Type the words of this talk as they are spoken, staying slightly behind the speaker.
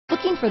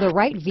Looking for the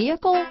right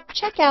vehicle?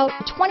 Check out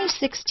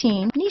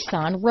 2016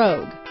 Nissan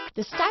Rogue.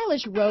 The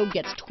stylish Rogue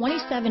gets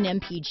 27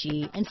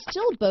 mpg and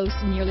still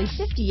boasts nearly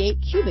 58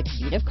 cubic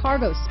feet of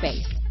cargo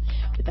space.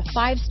 With a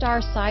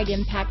 5-star side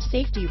impact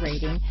safety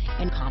rating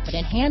and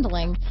confident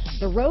handling,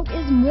 the Rogue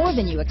is more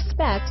than you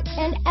expect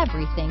and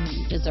everything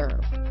you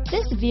deserve.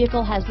 This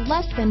vehicle has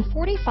less than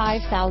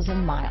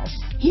 45,000 miles.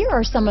 Here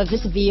are some of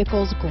this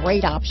vehicle's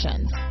great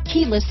options: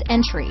 keyless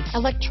entry,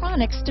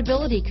 electronic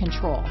stability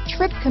control,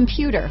 trip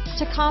computer,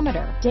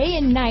 tachometer, day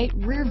and night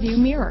rear view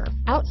mirror,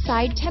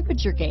 outside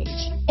temperature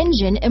gauge,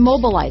 engine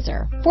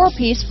immobilizer,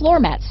 4-piece floor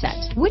mat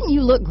set. Wouldn't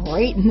you look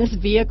great in this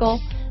vehicle?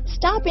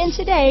 Stop in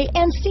today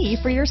and see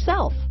for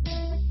yourself.